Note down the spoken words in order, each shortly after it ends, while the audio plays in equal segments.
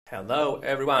Hello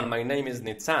everyone, my name is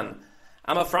Nitsan.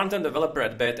 I'm a front-end developer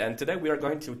at Bit, and today we are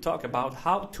going to talk about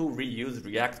how to reuse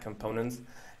React components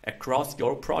across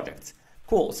your projects.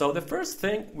 Cool, so the first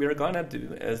thing we're gonna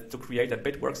do is to create a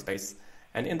Bit workspace.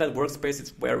 And in that workspace,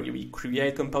 it's where we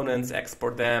create components,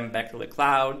 export them back to the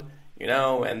cloud,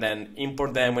 and then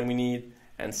import them when we need,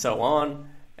 and so on.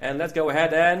 And let's go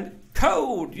ahead and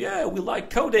code. Yeah, we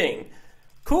like coding.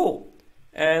 Cool.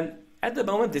 And at the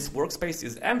moment, this workspace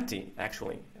is empty,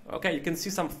 actually. Okay, you can see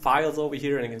some files over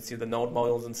here, and you can see the node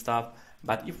models and stuff.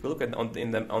 But if we look at on the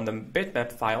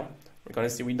bitmap file, we're going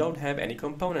to see we don't have any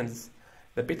components.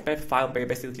 The bitmap file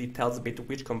basically tells Bit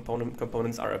which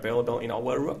components are available in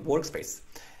our workspace,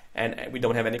 and we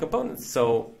don't have any components.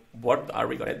 So what are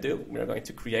we going to do? We are going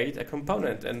to create a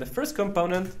component, and the first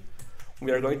component,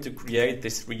 we are going to create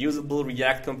this reusable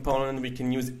React component we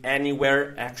can use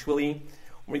anywhere. Actually,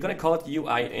 we're going to call it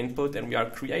UI input, and we are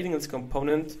creating this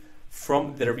component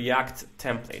from the React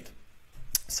template.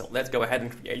 So let's go ahead and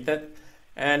create that.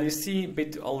 And you see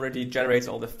Bit already generates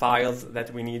all the files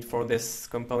that we need for this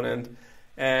component.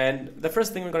 And the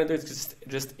first thing we're going to do is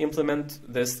just implement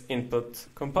this input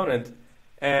component.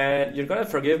 And you're going to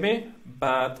forgive me,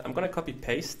 but I'm going to copy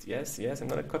paste. Yes, I'm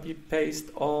going to copy paste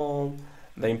all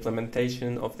the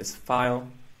implementation of this file,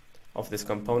 of this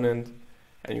component.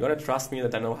 And you're going to trust me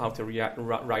that I know how to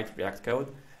write React code.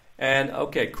 And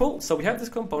okay, cool. So we have this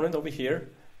component over here.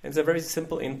 It's a very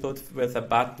simple input with a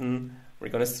button. We're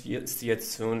going to see it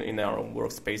soon in our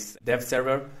workspace dev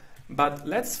server. But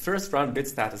let's first run bit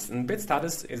status. And bit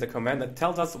status is a command that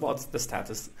tells us what's the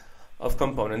status of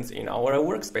components in our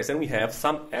workspace. And we have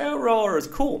some errors.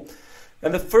 Cool.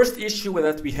 And the first issue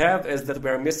that we have is that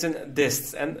we're missing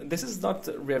disks. And this is not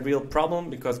a real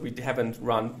problem because we haven't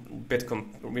run bit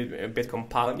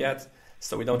compile yet.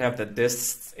 So we don't have the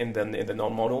disks in the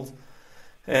node models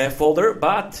folder.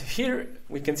 But here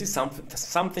we can see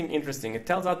something interesting. It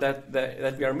tells us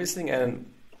that we are missing a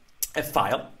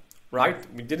file, right?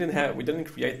 We didn't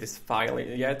create this file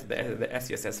yet, the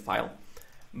SCSS file.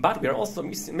 But we are also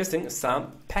missing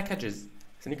some packages.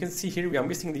 So you can see here we are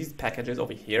missing these packages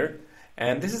over here.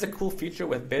 And this is a cool feature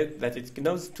with Bit, that it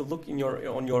knows to look in your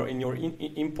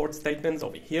import statements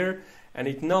over here, and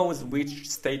it knows which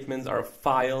statements are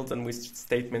files and which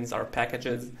statements are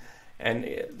packages. And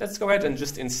let's go ahead and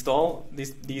just install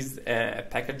these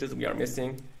packages we are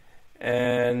missing.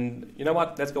 And you know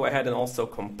what? Let's go ahead and also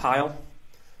compile.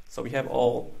 So we have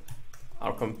all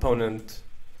our component,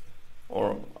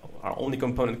 or our only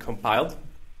component, compiled.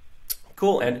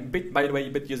 Cool. And Bit, by the way,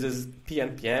 Bit uses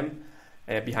pnpm.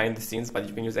 Behind the scenes, but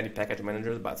you can use any package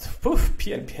manager, but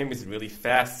pnpm is really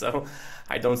fast, so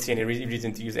I don't see any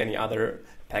reason to use any other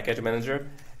package manager.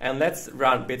 And let's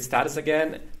run bit status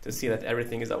again to see that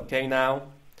everything is okay now.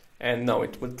 And no,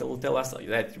 it will tell us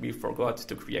that we forgot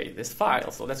to create this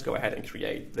file. So let's go ahead and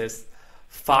create this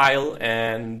file.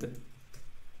 And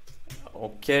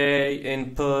okay,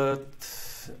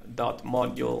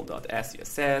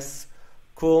 input.module.scss.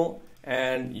 Cool.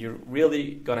 And you're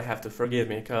really gonna have to forgive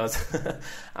me because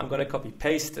I'm gonna copy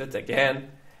paste it again,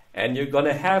 and you're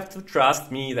gonna have to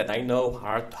trust me that I know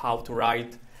how to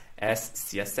write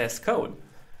SCSS code.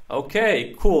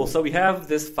 Okay, cool. So we have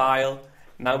this file.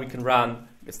 Now we can run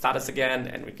the status again,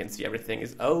 and we can see everything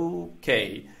is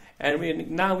okay. And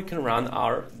now we can run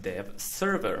our dev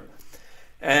server.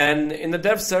 And in the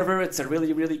dev server, it's a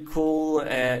really cool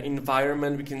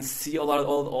environment. We can see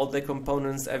all the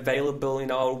components available in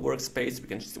our workspace. We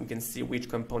can see which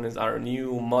components are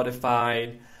new,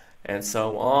 modified, and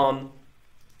so on.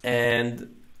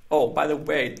 And oh, by the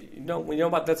way, you know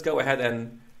what? Let's go ahead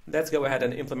and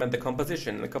implement the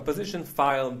composition. The composition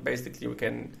file, basically, we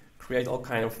can create all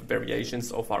kind of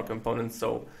variations of our components.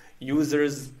 So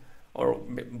users, or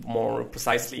more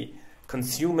precisely,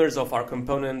 consumers of our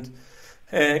component,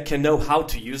 can know how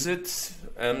to use it.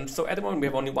 So at the moment we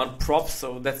have only one prop,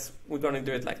 so we're going to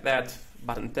do it like that,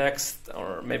 button text,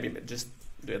 or maybe just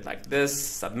do it like this,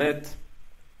 submit,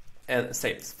 and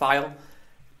save this file.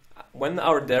 When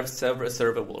our dev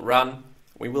server will run,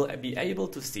 we will be able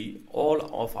to see all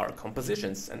of our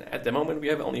compositions. And at the moment we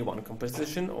have only one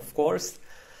composition, of course.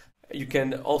 You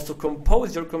can also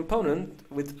compose your component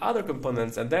with other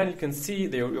components, and then you can see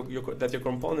that your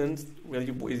component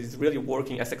is really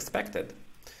working as expected.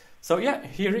 So yeah,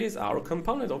 here is our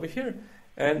component over here,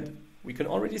 and we can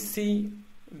already see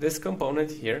this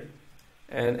component here.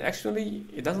 And actually,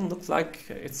 it doesn't look like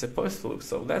it's supposed to look.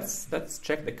 So let's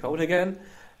check the code again,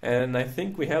 and I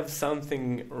think we have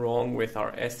something wrong with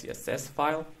our SCSS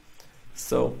file.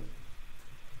 So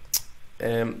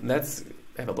let's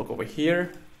have a look over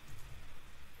here.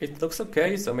 it looks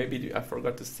okay, so maybe I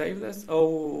forgot to save this.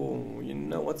 Oh, you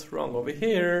know what's wrong over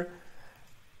here?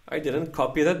 I didn't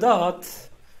copy the dot.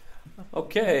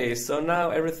 Okay, so now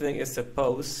everything is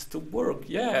supposed to work.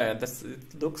 Yeah,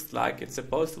 it looks like it's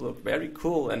supposed to look very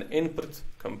cool. An input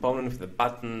component with a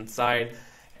button inside,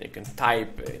 and you can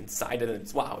type inside it.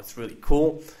 And wow, it's really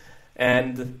cool.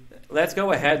 And let's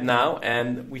go ahead now,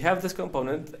 and we have this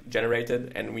component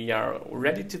generated, and we are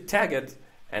ready to tag it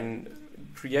and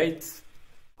create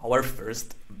our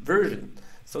first version.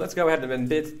 So let's go ahead and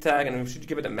bit tag, and we should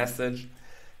give it a message.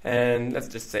 And let's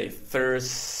just say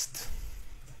first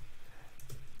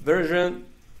version.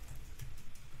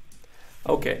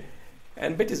 Okay,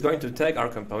 and bit is going to tag our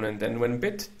component, and when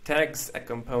bit tags a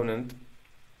component,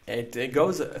 it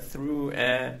goes through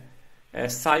a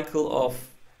cycle of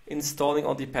installing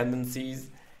all dependencies,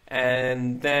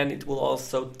 and then it will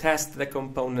also test the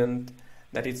component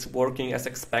that it's working as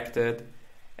expected.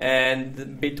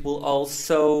 And bit will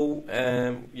also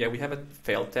we have a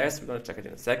failed test, we're going to check it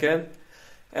in a second.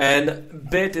 And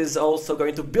bit is also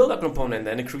going to build a component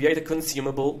and create a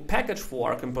consumable package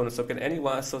for our component, so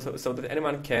that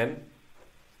anyone can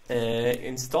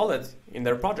install it in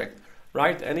their project,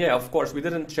 right? And yeah, of course, we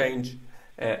didn't change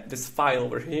this file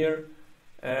over here.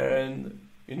 And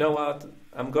you know what?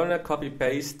 I'm gonna copy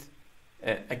paste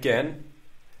again,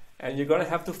 and you're gonna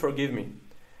have to forgive me,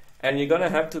 and you're gonna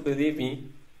have to believe me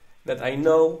that I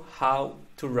know how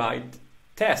to write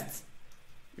tests.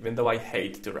 Even though I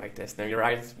hate to write tests. Now you're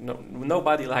right,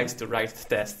 nobody likes to write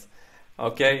tests.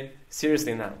 Okay,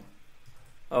 seriously now.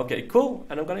 Okay, cool.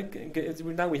 And I'm gonna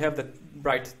now we have the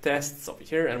right tests over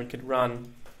here, and we could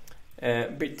run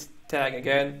bit tag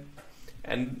again.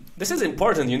 And this is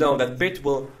important, you know, that bit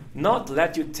will not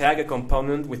let you tag a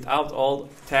component without all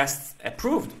tests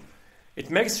approved. It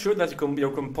makes sure that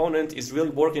your component is really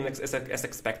working as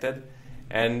expected,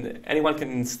 and anyone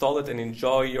can install it and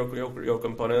enjoy your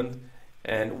component.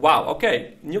 And wow,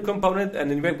 okay, new component, and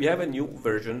then we have a new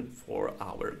version for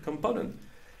our component.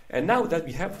 And now that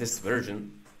we have this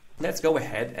version, let's go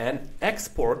ahead and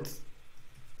export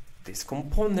this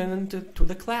component to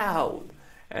the cloud.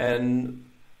 And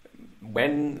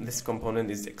when this component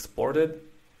is exported,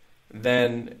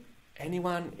 then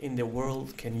anyone in the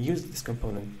world can use this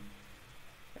component.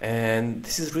 And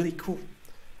this is really cool,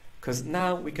 because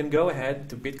now we can go ahead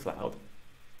to BitCloud,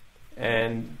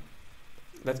 and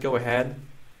let's go ahead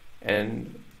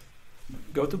and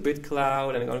go to BitCloud,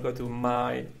 and I'm going to go to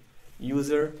my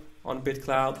user on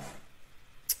BitCloud,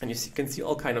 and you can see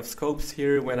all kind of scopes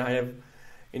here when I have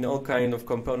in all kind of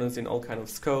components in all kind of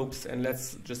scopes. And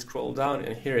let's just scroll down,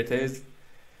 and here it is.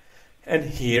 And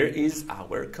here is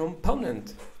our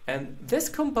component, and this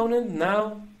component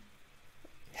now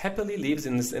happily lives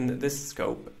in this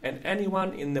scope, and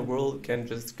anyone in the world can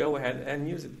just go ahead and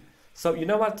use it. So you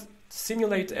know what?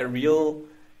 Simulate a real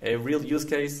use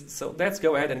case. So let's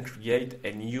go ahead and create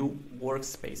a new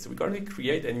workspace. So we're going to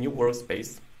create a new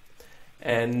workspace,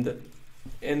 and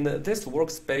in this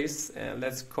workspace,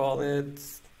 let's call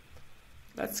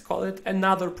it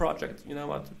another project. You know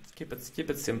what? Keep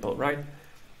it simple, right?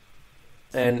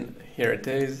 And here it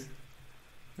is.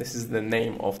 This is the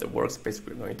name of the workspace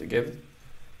we're going to give,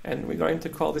 and we're going to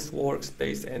call this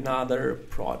workspace another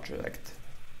project.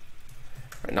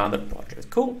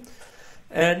 Cool.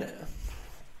 And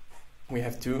we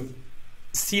have to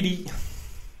cd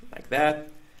like that,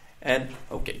 and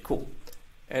okay, cool.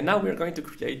 And now we're going to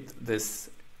create this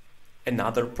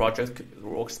another project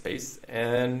workspace,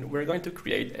 and we're going to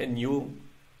create a new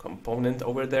component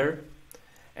over there.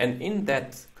 And in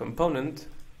that component,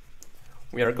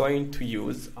 we are going to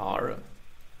use our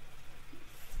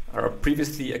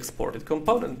previously exported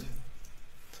component,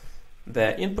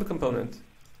 the input component.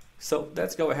 So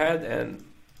let's go ahead and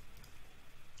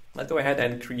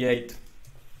create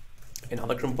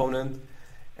another component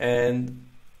and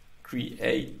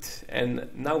create. And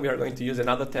now we are going to use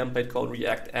another template called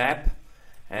React App,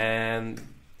 and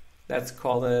let's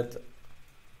call it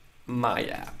My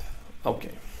App.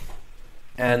 Okay.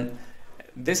 And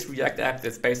this React App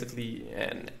is basically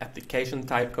an application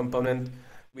type component,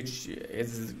 which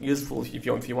is useful if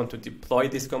you want to deploy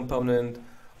this component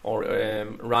or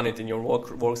run it in your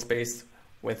workspace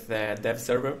with the dev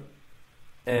server.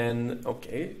 And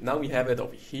okay, now we have it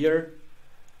over here.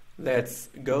 Let's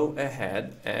go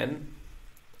ahead and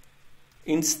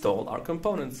install our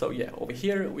component. So yeah, over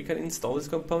here we can install this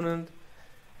component,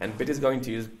 and Bit is going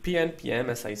to use pnpm,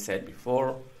 as I said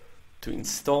before, to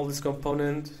install this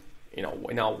component in our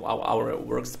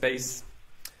workspace,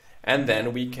 and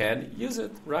then we can use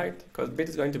it, right? Because Bit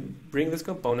is going to bring this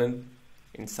component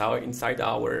inside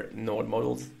our node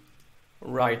modules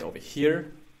right over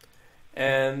here,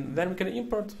 and then we can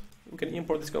import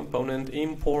this component,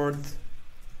 import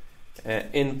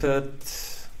input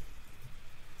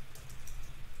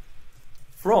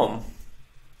from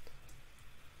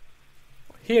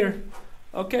here.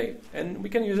 Okay, and we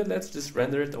can use it. Let's just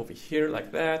render it over here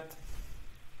like that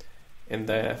in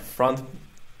the front,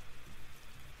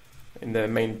 in the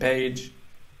main page.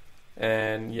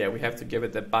 And yeah, we have to give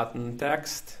it the button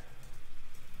text.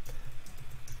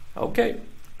 Okay,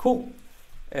 cool.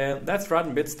 And let's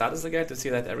run bit status again to see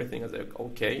that everything is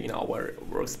okay in our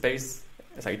workspace.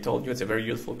 As I told you, it's a very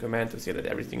useful command to see that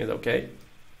everything is okay.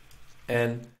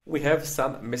 And we have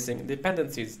some missing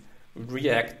dependencies.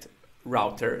 React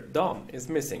router DOM is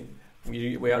missing.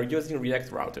 We are using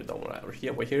React router DOM.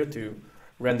 We're here to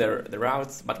render the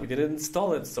routes, but we didn't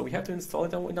install it, so we have to install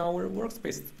it in our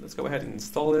workspace. Let's go ahead and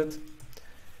install it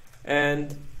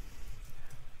and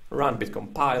run bit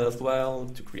compile as well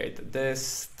to create the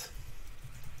dist.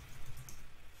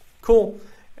 Cool.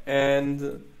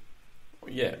 And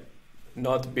yeah,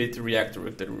 not bit react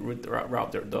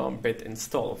router DOM, bit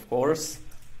install, of course.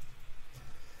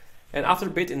 And after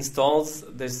bit installs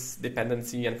this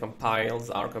dependency and compiles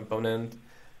our component,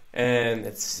 and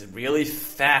it's really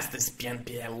fast, this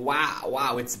PNPM.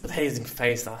 Wow, it's blazing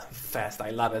fast. I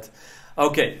love it.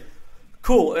 Okay,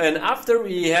 cool. And after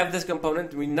we have this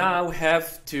component, we now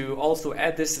have to also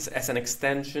add this as an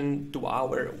extension to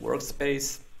our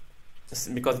workspace,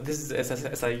 because this is,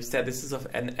 as I said, this is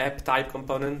an app type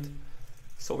component.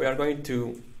 So we are going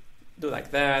to do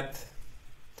like that.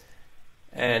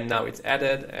 And now it's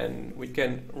added, and we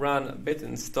can run bit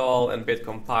install and bit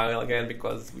compile again,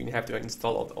 because we have to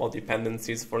install all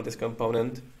dependencies for this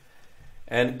component.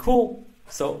 And cool.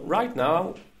 So right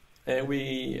now,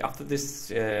 after this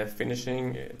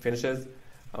finishes,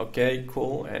 okay,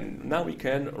 cool. And now we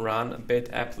can run bit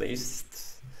app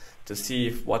list to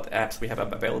see what apps we have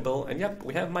available. And yep,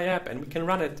 we have my app, and we can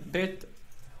run it. Bit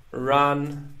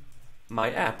run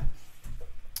my app.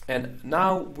 And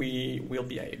now we will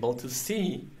be able to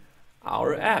see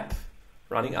our app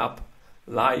running up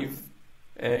live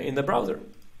in the browser.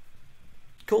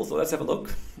 Cool, so let's have a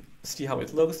look, see how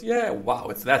it looks. Yeah,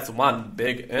 wow, that's one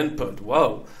big input.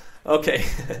 Whoa. Okay,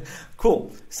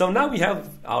 cool. So now we have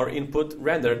our input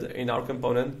rendered in our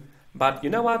component, but you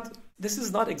know what? This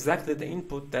is not exactly the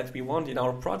input that we want in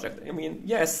our project. I mean,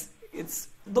 yes, it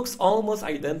looks almost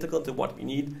identical to what we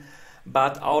need,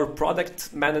 but our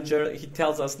product manager, he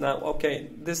tells us now, okay,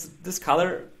 this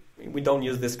color, we don't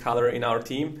use this color in our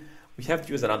team. We have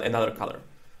to use another color.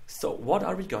 So what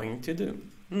are we going to do?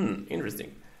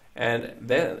 Interesting. And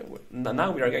then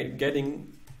now we are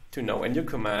getting to know a new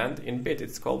command in bit.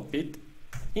 It's called bit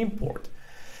import.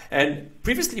 And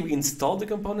previously we installed the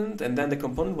component, and then the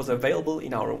component was available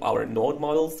in our node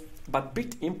models, but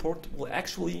bit import will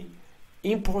actually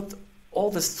import all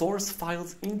the source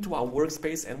files into our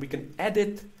workspace, and we can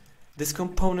edit this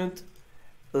component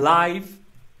live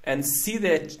and see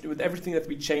that with everything that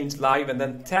we changed live, and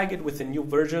then tag it with a new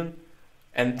version.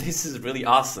 And this is really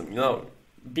awesome, you know,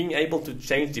 being able to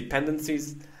change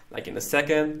dependencies like in a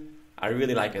second. I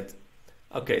really like it.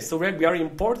 Okay, so we are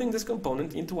importing this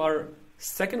component into our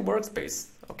second workspace.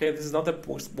 Okay, this is not the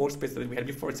workspace that we had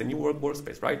before, it's a new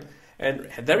workspace, right? And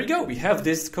there we go, we have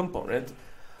this component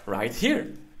right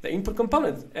here, the input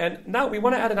component. And now we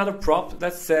want to add another prop.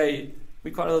 Let's say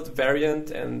we call it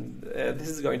variant, and this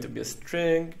is going to be a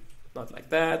string, not like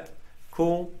that.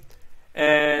 Cool.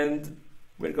 And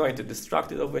we're going to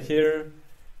destruct it over here.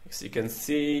 As you can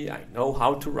see, I know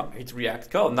how to write React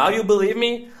code. Now you believe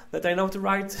me that I know to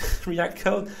write React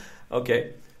code?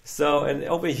 Okay. So, and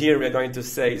over here we're going to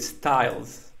say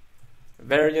styles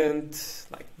variant,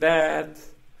 like that.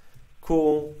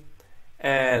 Cool.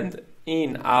 And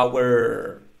in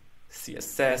our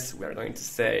CSS, we are going to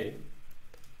say,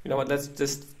 you know what, let's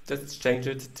change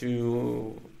it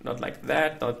to not like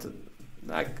that, not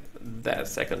like that,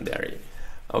 secondary.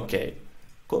 Okay,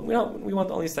 cool. We want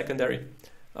only secondary.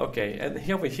 Okay, and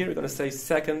here over here we're going to say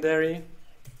secondary,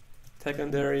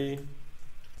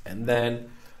 and then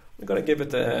we're going to give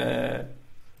it a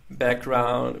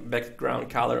background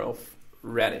color of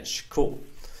reddish. Cool.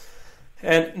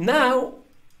 And now,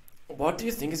 what do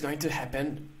you think is going to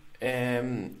happen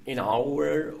in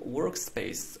our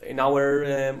workspace, in our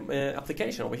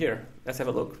application over here? Let's have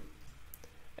a look.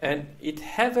 And it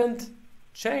haven't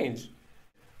changed.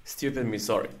 Stupid me,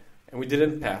 sorry. And we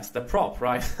didn't pass the prop,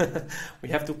 right? We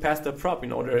have to pass the prop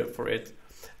in order for it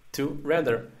to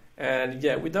render. And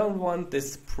yeah, we don't want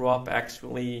this prop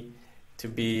actually to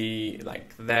be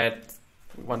like that.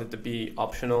 We want it to be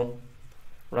optional,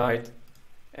 right?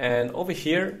 And over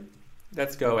here,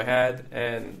 let's go ahead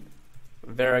and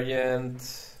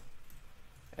variant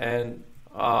and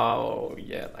oh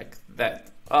yeah, like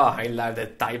that. Oh, I love the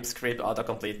TypeScript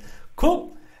autocomplete.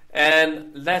 Cool.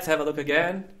 And let's have a look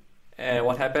again. And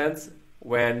what happens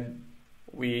when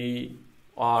we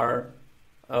are,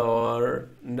 or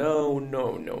no.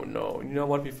 You know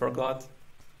what we forgot?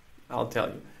 I'll tell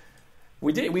you.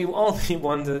 We only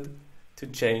wanted to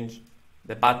change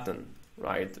the button,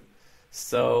 right?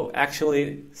 So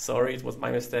actually, sorry, it was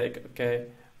my mistake. Okay,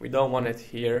 we don't want it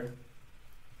here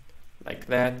like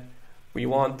that. We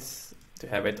want to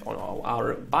have it on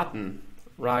our button,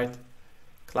 right?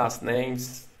 Class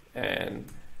names, and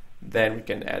then we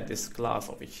can add this class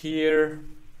over here.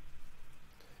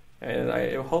 And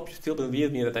I hope you still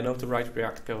believe me that I know to write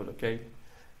React code, okay?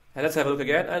 And let's have a look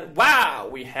again, and wow,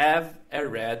 we have a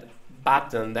red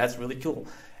button. That's really cool.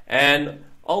 And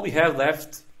all we have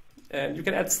left, and you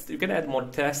can add more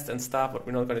tests and stuff, but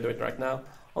we're not going to do it right now.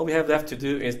 All we have left to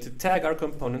do is to tag our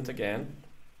component again,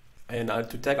 and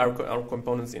to tag our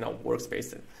components in our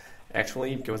workspace.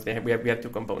 Actually, because we have two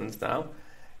components now,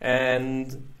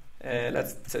 and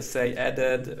let's just say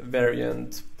added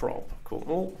variant prop.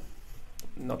 Cool.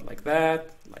 Not like that,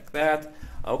 like that.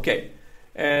 Okay.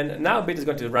 And now Bit is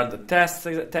going to run the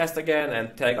test again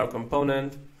and tag our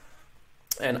component.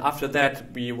 And after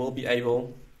that, we will be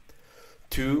able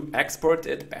to export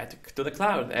it back to the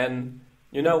cloud. And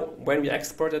you know, when we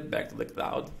export it back to the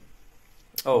cloud,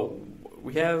 oh,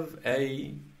 we have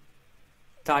a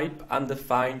type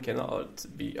undefined cannot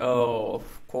be. Oh,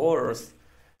 of course.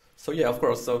 So yeah, of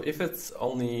course. So if it's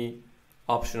only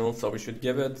optional, so we should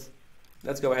give it.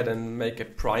 Let's go ahead and make a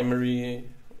primary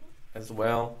as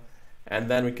well. And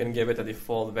then we can give it a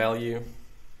default value.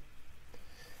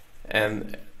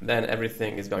 And then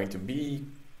everything is going to be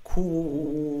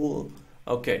cool.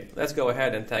 Okay, let's go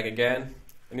ahead and tag again.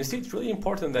 And you see, it's really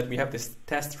important that we have this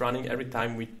test running every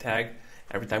time we tag,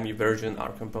 every time we version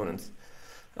our components.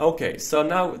 Okay, so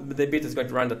now the Bit is going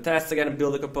to run the test again,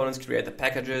 build the components, create the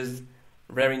packages.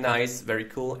 Very nice, very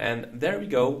cool. And there we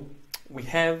go. We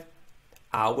have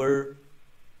our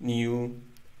new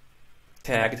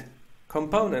tagged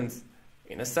components.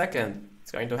 In a second,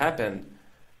 it's going to happen.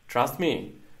 Trust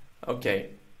me. Okay,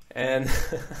 and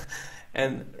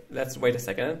and let's wait a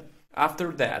second.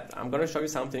 After that, I'm going to show you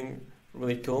something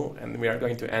really cool, and we are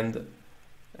going to end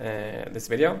this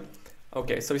video.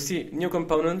 Okay, so you see new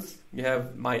components. You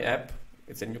have my app.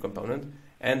 It's a new component,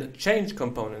 and change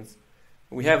components.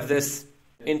 We have this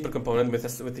input component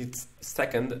with its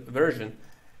second version.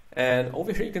 And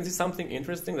over here you can see something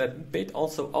interesting, that Bit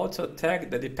also auto tagged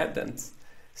the dependents.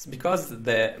 It's because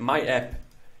the my app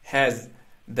has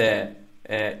the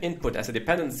input as a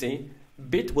dependency.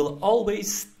 Bit will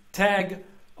always tag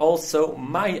also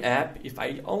my app if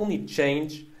I only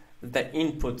change the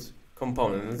input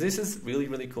component. This is really,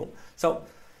 really cool. So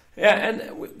yeah,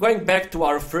 and going back to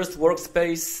our first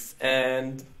workspace,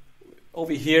 and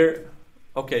over here,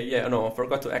 okay, yeah, no, I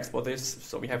forgot to export this,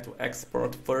 so we have to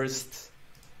export first.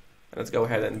 Let's go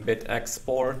ahead and Bit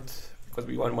export, because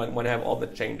we want to have all the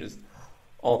changes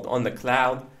on the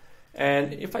cloud.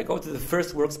 And if I go to the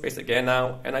first workspace again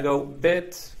now, and I go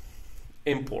Bit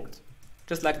import,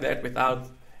 just like that, without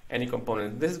any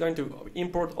component. This is going to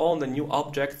import all the new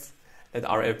objects that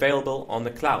are available on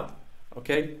the cloud.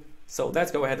 Okay, so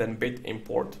let's go ahead and Bit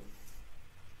import.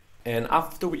 And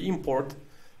after we import,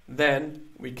 then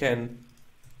we can,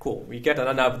 cool, we get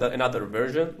another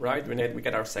version, right? We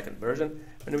get our second version,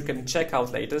 and we can check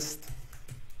out latest,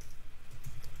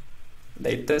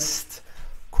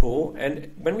 cool.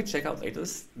 And when we check out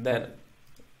latest, then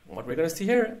what we're going to see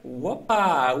here,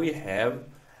 whoopa, we have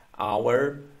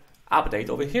our update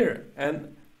over here.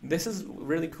 And this is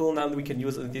really cool. Now we can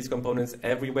use these components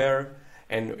everywhere,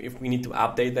 and if we need to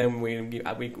update them,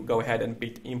 we go ahead and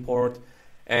Bit import.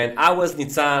 And I was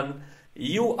Nitzan.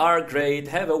 You are great.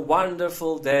 Have a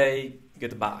wonderful day.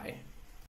 Goodbye.